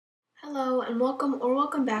and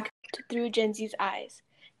welcome back to Through Gen Z's Eyes.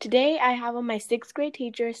 Today I have on my sixth grade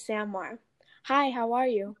teacher, Sam Mar. Hi, how are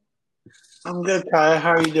you? I'm good, Kaya. How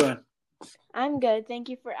are you doing? I'm good, thank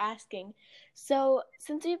you for asking. So,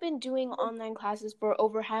 since you've been doing online classes for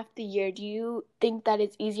over half the year, do you think that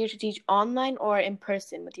it's easier to teach online or in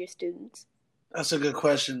person with your students? That's a good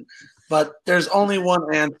question. But there's only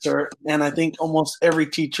one answer, and I think almost every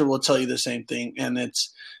teacher will tell you the same thing, and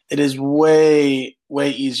it is way,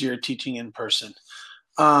 way easier teaching in person.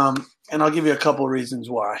 And I'll give you a couple of reasons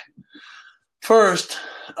why. First,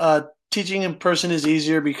 teaching in person is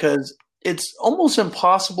easier because it's almost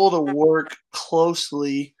impossible to work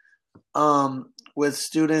closely with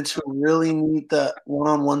students who really need the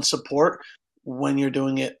one-on-one support when you're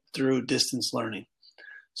doing it through distance learning.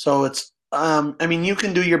 So you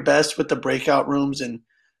can do your best with the breakout rooms and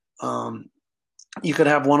um, you could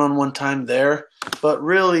have one-on-one time there, but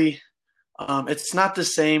really, it's not the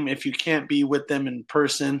same if you can't be with them in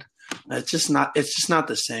person. It's just not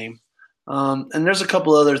the same. And there's a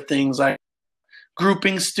couple other things like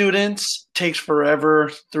grouping students takes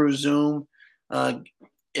forever through Zoom. Uh,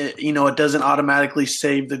 it doesn't automatically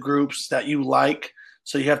save the groups that you like,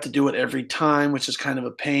 so you have to do it every time, which is kind of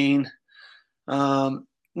a pain.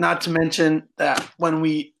 Not to mention that when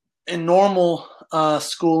we in normal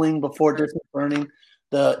schooling before distance learning,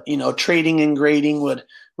 the trading and grading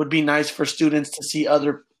would be nice for students to see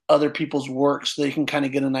other people's work so they can kind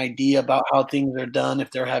of get an idea about how things are done if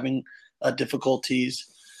they're having difficulties.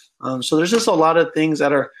 So there's just a lot of things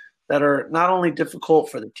that are not only difficult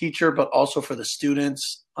for the teacher but also for the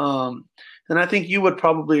students. And I think you would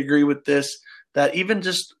probably agree with this that even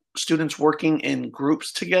just students working in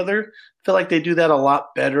groups together, I feel like they do that a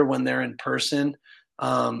lot better when they're in person.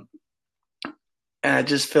 Um, and I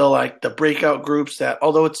just feel like the breakout groups that,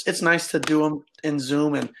 although it's nice to do them in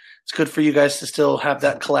Zoom and it's good for you guys to still have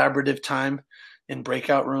that collaborative time in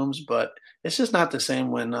breakout rooms, but it's just not the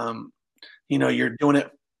same when you're doing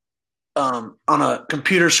it on a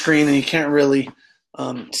computer screen and you can't really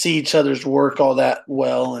see each other's work all that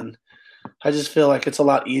well. And I just feel like it's a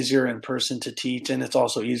lot easier in person to teach, and it's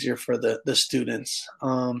also easier for the students.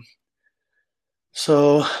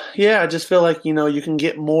 So yeah, I just feel like you can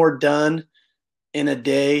get more done in a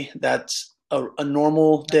day that's a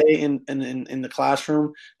normal day in the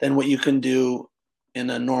classroom than what you can do in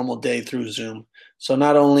a normal day through Zoom. So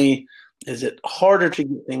not only is it harder to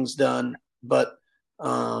get things done, but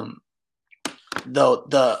um,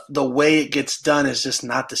 the way it gets done is just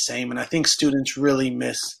not the same. And I think students really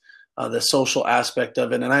miss the social aspect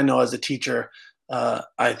of it. And I know as a teacher,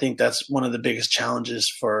 I think that's one of the biggest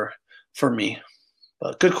challenges for me.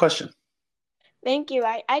 But good question. Thank you.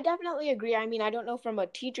 I definitely agree. I mean, I don't know from a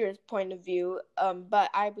teacher's point of view, but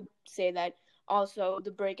I would say that also the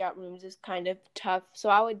breakout rooms is kind of tough. So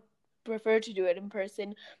I would prefer to do it in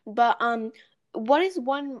person. But what is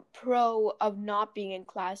one pro of not being in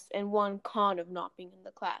class and one con of not being in the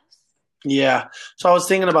class? Yeah. So I was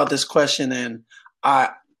thinking about this question, and I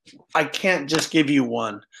I can't just give you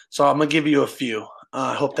one. So I'm gonna give you a few.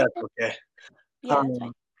 I hope that's okay. Yeah, that's fine.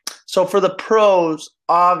 Um, So for the pros,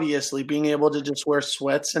 obviously being able to just wear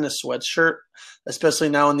sweats and a sweatshirt, especially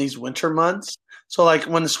now in these winter months. So like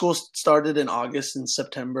when the school started in August and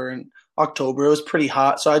September and October, it was pretty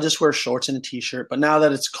hot. So I just wear shorts and a t-shirt. But now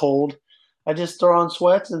that it's cold, I just throw on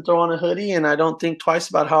sweats and throw on a hoodie, and I don't think twice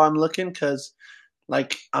about how I'm looking because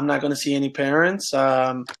like I'm not going to see any parents.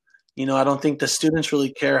 I don't think the students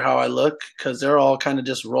really care how I look because they're all kind of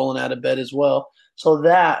just rolling out of bed as well. So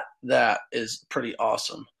that is pretty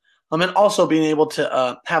awesome. And also being able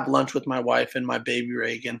to have lunch with my wife and my baby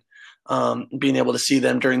Reagan, being able to see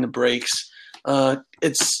them during the breaks.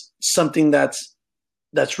 It's something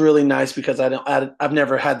that's really nice because I've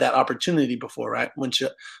never had that opportunity before, right?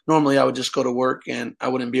 Normally I would just go to work and I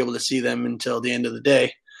wouldn't be able to see them until the end of the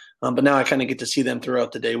day. But now I kind of get to see them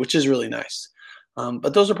throughout the day, which is really nice.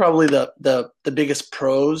 But those are probably the biggest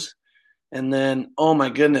pros. And then, oh my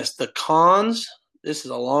goodness, the cons. This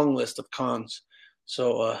is a long list of cons.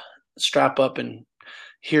 So strap up and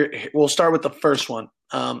here we'll start with the first one.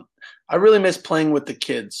 I really miss playing with the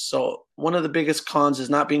kids. So one of the biggest cons is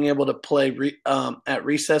not being able to play at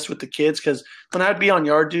recess with the kids because when I'd be on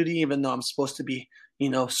yard duty, even though I'm supposed to be,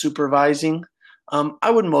 supervising, I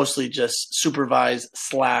would mostly just supervise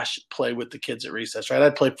 / play with the kids at recess, right?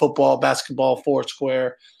 I'd play football, basketball,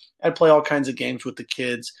 foursquare. I'd play all kinds of games with the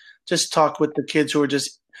kids. Just talk with the kids who were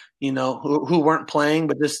just, who weren't playing,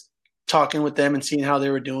 but just talking with them and seeing how they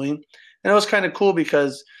were doing. And it was kind of cool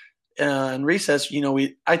because in recess,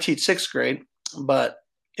 I teach sixth grade, but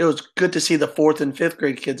it was good to see the fourth and fifth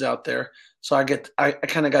grade kids out there So I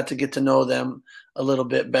kind of got to get to know them a little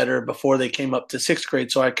bit better before they came up to sixth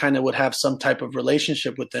grade. So I kind of would have some type of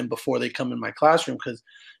relationship with them before they come in my classroom because,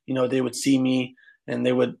 they would see me and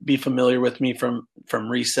they would be familiar with me from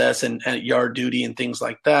recess and at yard duty and things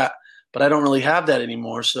like that. But I don't really have that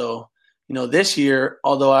anymore. So, this year,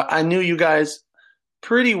 although I knew you guys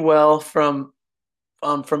pretty well from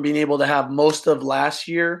being able to have most of last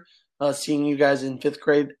year, seeing you guys in fifth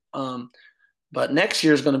grade. But next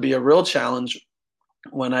year is going to be a real challenge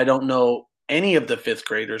when I don't know any of the fifth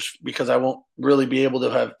graders because I won't really be able to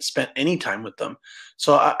have spent any time with them.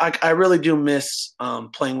 So I really do miss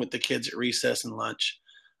playing with the kids at recess and lunch.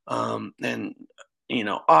 And,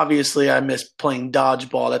 obviously I miss playing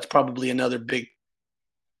dodgeball. That's probably another big,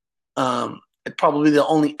 probably the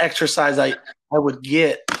only exercise I would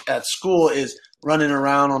get at school is running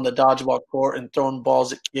around on the dodgeball court and throwing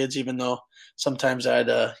balls at kids, even though sometimes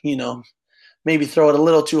I'd, maybe throw it a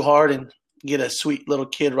little too hard and get a sweet little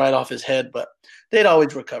kid right off his head, but they'd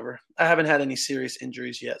always recover. I haven't had any serious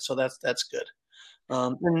injuries yet, so that's good.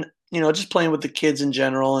 And just playing with the kids in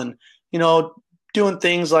general, and doing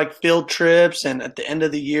things like field trips, and at the end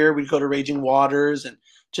of the year we'd go to Raging Waters, and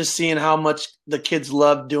just seeing how much the kids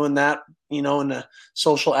loved doing that, in the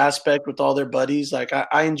social aspect with all their buddies. Like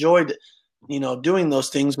I enjoyed, doing those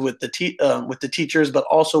things with the teachers, but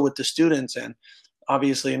also with the students. And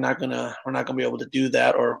obviously we're not gonna be able to do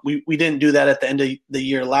that, or we didn't do that at the end of the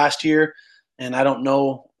year last year, and I don't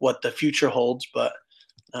know what the future holds, but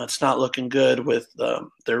it's not looking good with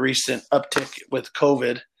the recent uptick with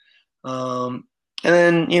COVID. And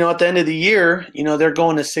then at the end of the year, they're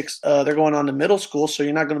going to they're going on to middle school, so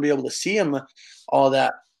you're not going to be able to see them all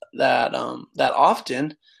that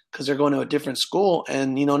often because they're going to a different school,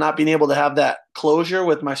 and not being able to have that closure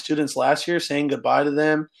with my students last year, saying goodbye to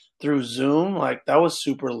them through Zoom, like that was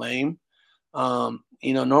super lame.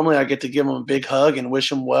 Normally I get to give them a big hug and wish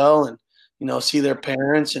them well, and see their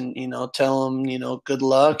parents and tell them good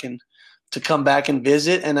luck and to come back and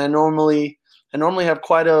visit. And I normally have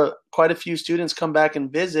quite a few students come back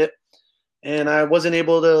and visit, and I wasn't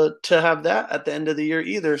able to have that at the end of the year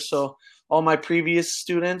either. So all my previous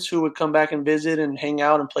students who would come back and visit and hang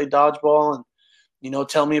out and play dodgeball and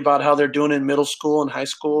tell me about how they're doing in middle school and high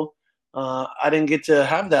school, I didn't get to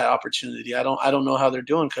have that opportunity. I don't know how they're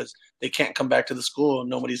doing because they can't come back to the school.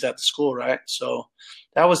 Nobody's at the school, right? So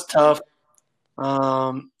that was tough.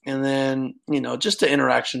 And then just the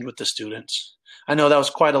interaction with the students. I know that was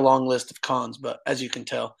quite a long list of cons, but as you can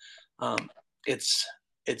tell, it's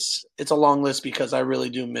a long list because I really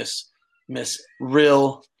do miss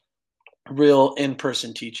real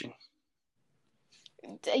in-person teaching.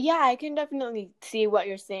 Yeah, I can definitely see what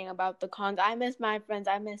you're saying about the cons. I miss my friends.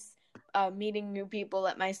 I miss meeting new people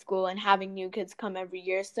at my school and having new kids come every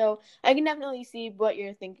year. So I can definitely see what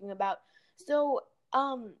you're thinking about. So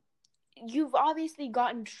you've obviously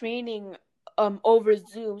gotten training over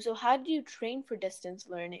Zoom. So how do you train for distance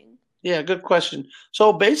learning? Yeah, good question.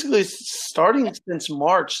 So basically, starting since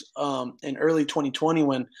March in early 2020,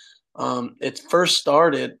 when it first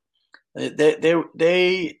started,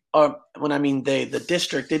 they are, when I mean the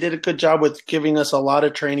district, they did a good job with giving us a lot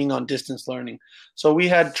of training on distance learning. So we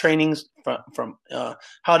had trainings from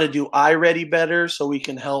how to do iReady better, so we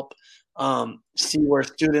can help see where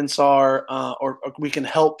students are, or we can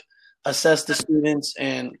help assess the students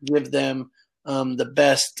and give them the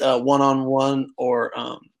best one-on-one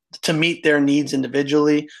or to meet their needs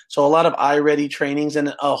individually. So a lot of iReady trainings and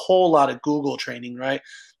a whole lot of Google training, right?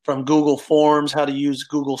 From Google Forms, how to use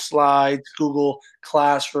Google Slides, Google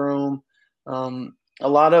Classroom. We had a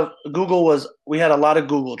lot of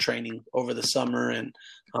Google training over the summer, and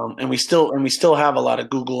we still have a lot of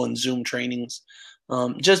Google and Zoom trainings.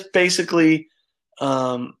 Just basically,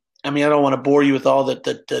 I mean, I don't want to bore you with all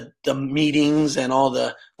the meetings and all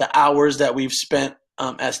the hours that we've spent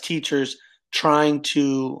as teachers trying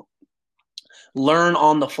to learn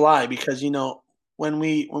on the fly, because when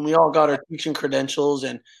we all got our teaching credentials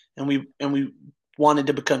and we wanted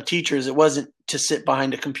to become teachers, it wasn't to sit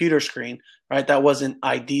behind a computer screen, right? That wasn't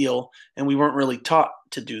ideal, and we weren't really taught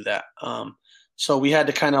to do that. So we had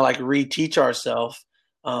to kind of like reteach ourselves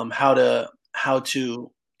how to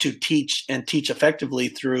teach and teach effectively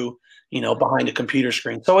through behind a computer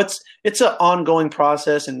screen. So it's an ongoing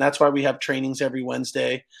process, and that's why we have trainings every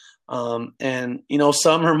Wednesday. And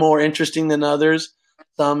some are more interesting than others.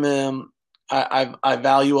 Some I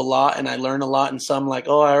value a lot and I learn a lot, and some like,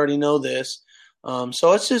 oh, I already know this.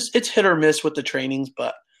 So it's hit or miss with the trainings,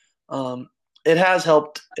 but it has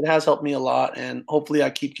helped me a lot, and hopefully I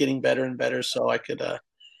keep getting better and better so I could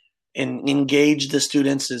engage the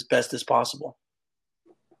students as best as possible.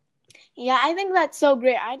 Yeah, I think that's so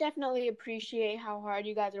great. I definitely appreciate how hard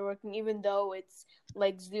you guys are working, even though it's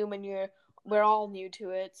like Zoom and we're all new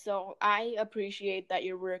to it. So I appreciate that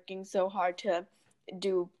you're working so hard to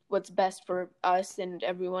do what's best for us and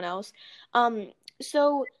everyone else. Um,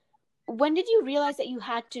 so when did you realize that you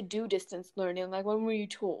had to do distance learning? Like, when were you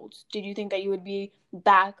told? Did you think that you would be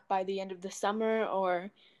back by the end of the summer,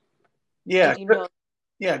 or Yeah, did you know?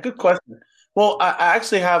 yeah, good question. Well, I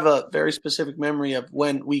actually have a very specific memory of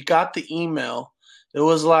when we got the email. It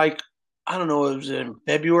was like, I don't know, it was in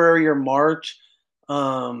February or March,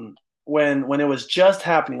 when it was just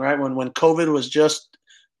happening, right? When COVID was just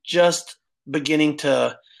beginning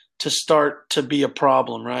to start to be a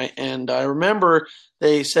problem, right? And I remember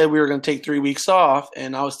they said we were going to take 3 weeks off,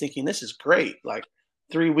 and I was thinking, this is great, like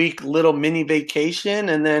 3 week little mini vacation,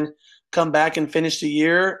 and then come back and finish the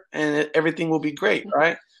year, and everything will be great,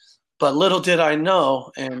 right? But little did I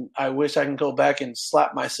know, and I wish I can go back and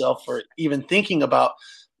slap myself for even thinking about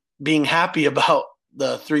being happy about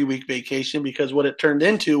the 3 week vacation, because what it turned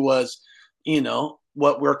into was,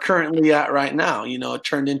 what we're currently at right now. It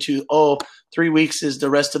turned into, oh, 3 weeks is the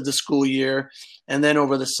rest of the school year. And then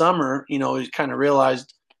over the summer, we kind of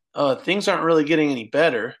realized things aren't really getting any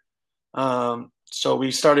better. So we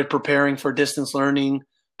started preparing for distance learning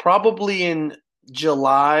probably in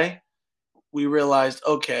July. We realized,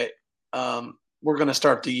 okay, we're going to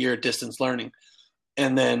start the year distance learning.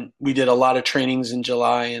 And then we did a lot of trainings in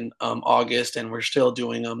July and August, and we're still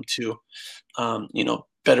doing them to,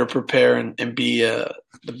 better prepare and be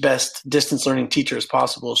the best distance learning teacher as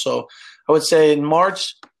possible. So I would say in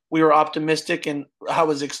March, we were optimistic, and I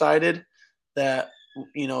was excited that,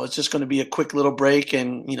 it's just going to be a quick little break,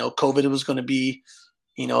 and, COVID was going to be,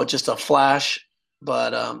 just a flash,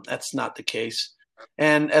 but that's not the case.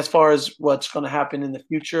 And as far as what's going to happen in the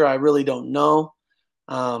future, I really don't know.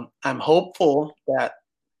 I'm hopeful that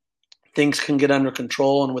things can get under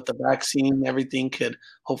control, and with the vaccine, everything could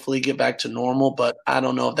hopefully get back to normal. But I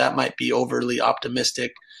don't know if that might be overly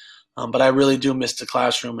optimistic. But I really do miss the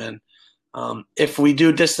classroom. And if we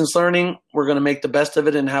do distance learning, we're going to make the best of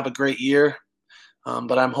it and have a great year.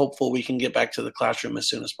 But I'm hopeful we can get back to the classroom as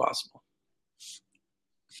soon as possible.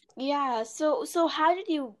 Yeah. So how did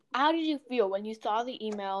you feel when you saw the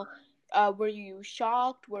email? Were you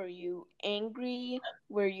shocked? Were you angry?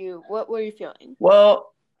 What were you feeling? Well,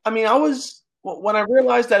 I mean, when I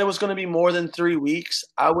realized that it was going to be more than 3 weeks,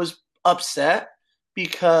 I was upset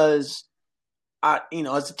because as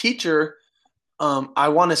a teacher, I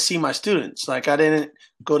want to see my students. Like, I didn't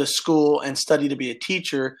go to school and study to be a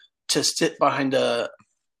teacher to sit behind a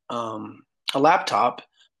laptop,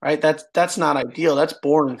 right? That's not ideal. That's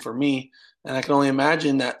boring for me, and I can only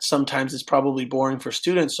imagine that sometimes it's probably boring for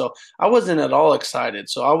students. So I wasn't at all excited.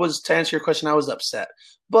 So to answer your question, I was upset.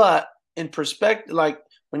 But in perspective, like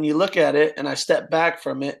when you look at it, and I step back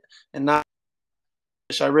from it, and not,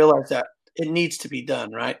 I realize that it needs to be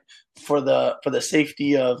done, right? For the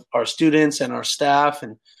safety of our students and our staff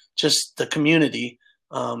and just the community.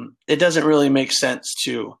 It doesn't really make sense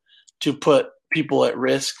to put people at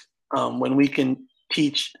risk when we can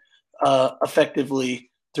teach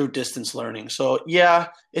effectively through distance learning. So yeah,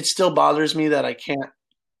 it still bothers me that I can't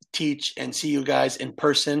teach and see you guys in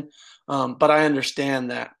person, but I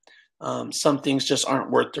understand that some things just aren't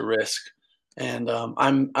worth the risk. And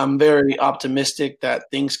I'm very optimistic that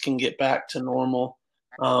things can get back to normal.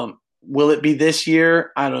 Will it be this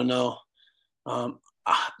year? I don't know. Um,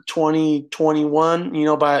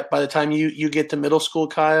 2021, by the time you get to middle school,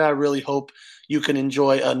 Kaya, I really hope you can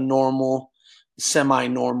enjoy a normal,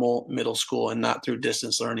 semi-normal middle school and not through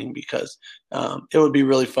distance learning, because it would be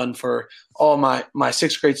really fun for all my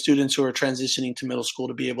sixth grade students who are transitioning to middle school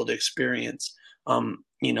to be able to experience,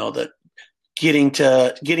 the getting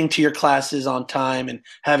to your classes on time and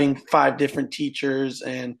having 5 different teachers,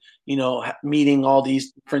 and meeting all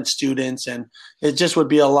these different students. And it just would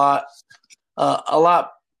be a lot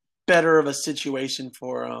better of a situation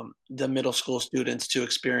for the middle school students to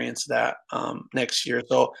experience that next year.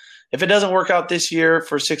 So if it doesn't work out this year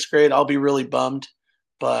for sixth grade, I'll be really bummed.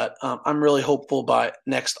 But I'm really hopeful by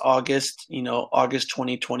next August, August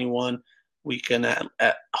 2021, we can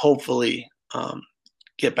hopefully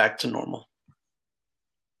get back to normal.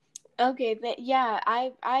 Okay, yeah,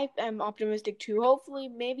 I am optimistic too. Hopefully,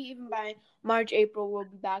 maybe even by March, April, we'll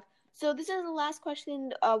be back. So this is the last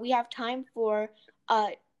question we have time for. Uh,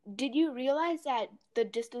 did you realize that the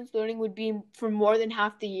distance learning would be for more than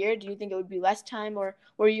half the year? Do you think it would be less time, or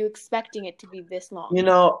were you expecting it to be this long?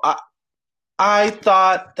 I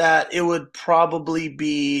thought that it would probably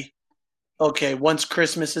be okay, once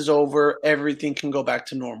Christmas is over, everything can go back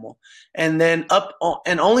to normal. And then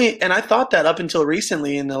and I thought that up until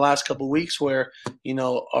recently in the last couple of weeks where,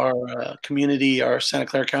 our community, our Santa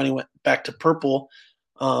Clara County went back to purple,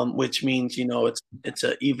 which means, it's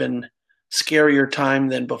an even scarier time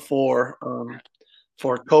than before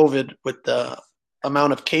for COVID with the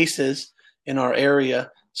amount of cases in our area.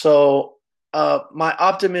 So my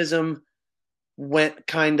optimism went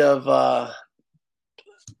kind of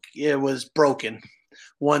it was broken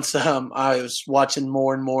once I was watching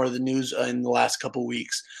more and more of the news in the last couple of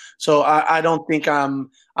weeks. So I don't think I'm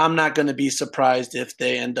not going to be surprised if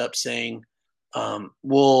they end up saying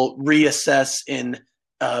we'll reassess in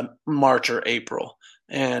March or April.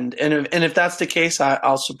 And if that's the case,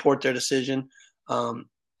 I'll support their decision.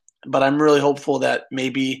 But I'm really hopeful that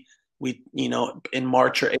maybe we, in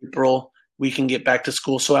March or April, we can get back to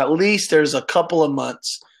school. So at least there's a couple of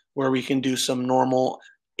months where we can do some normal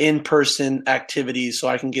in-person activities so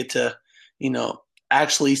I can get to,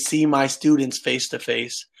 actually see my students face to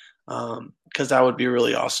face. Because that would be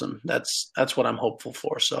really awesome. That's what I'm hopeful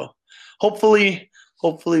for. So hopefully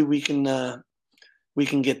we can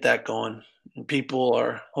get that going. And people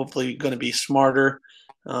are hopefully going to be smarter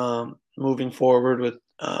moving forward with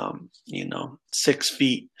 6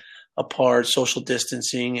 feet apart, social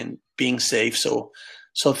distancing, and being safe, so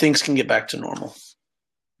things can get back to normal.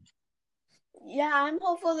 Yeah, I'm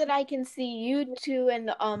hopeful that I can see you two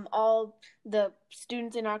and all the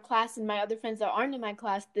students in our class and my other friends that aren't in my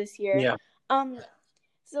class this year. Yeah.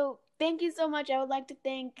 So thank you so much. I would like to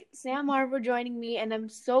thank Sam Mar for joining me, and I'm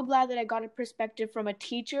so glad that I got a perspective from a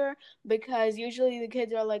teacher, because usually the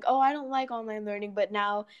kids are like, oh, I don't like online learning, but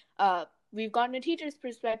now we've gotten a teacher's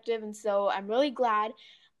perspective, and so I'm really glad.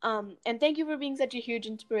 And thank you for being such a huge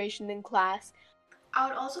inspiration in class. I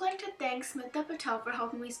would also like to thank Smita Patel for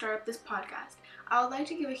helping me start up this podcast. I would like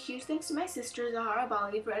to give a huge thanks to my sister, Zahara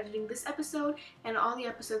Bali, for editing this episode and all the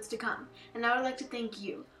episodes to come. And I would like to thank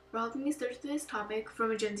you for helping me search through this topic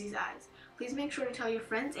from a Gen Z's eyes. Please make sure to tell your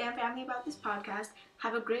friends and family about this podcast.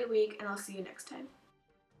 Have a great week, and I'll see you next time.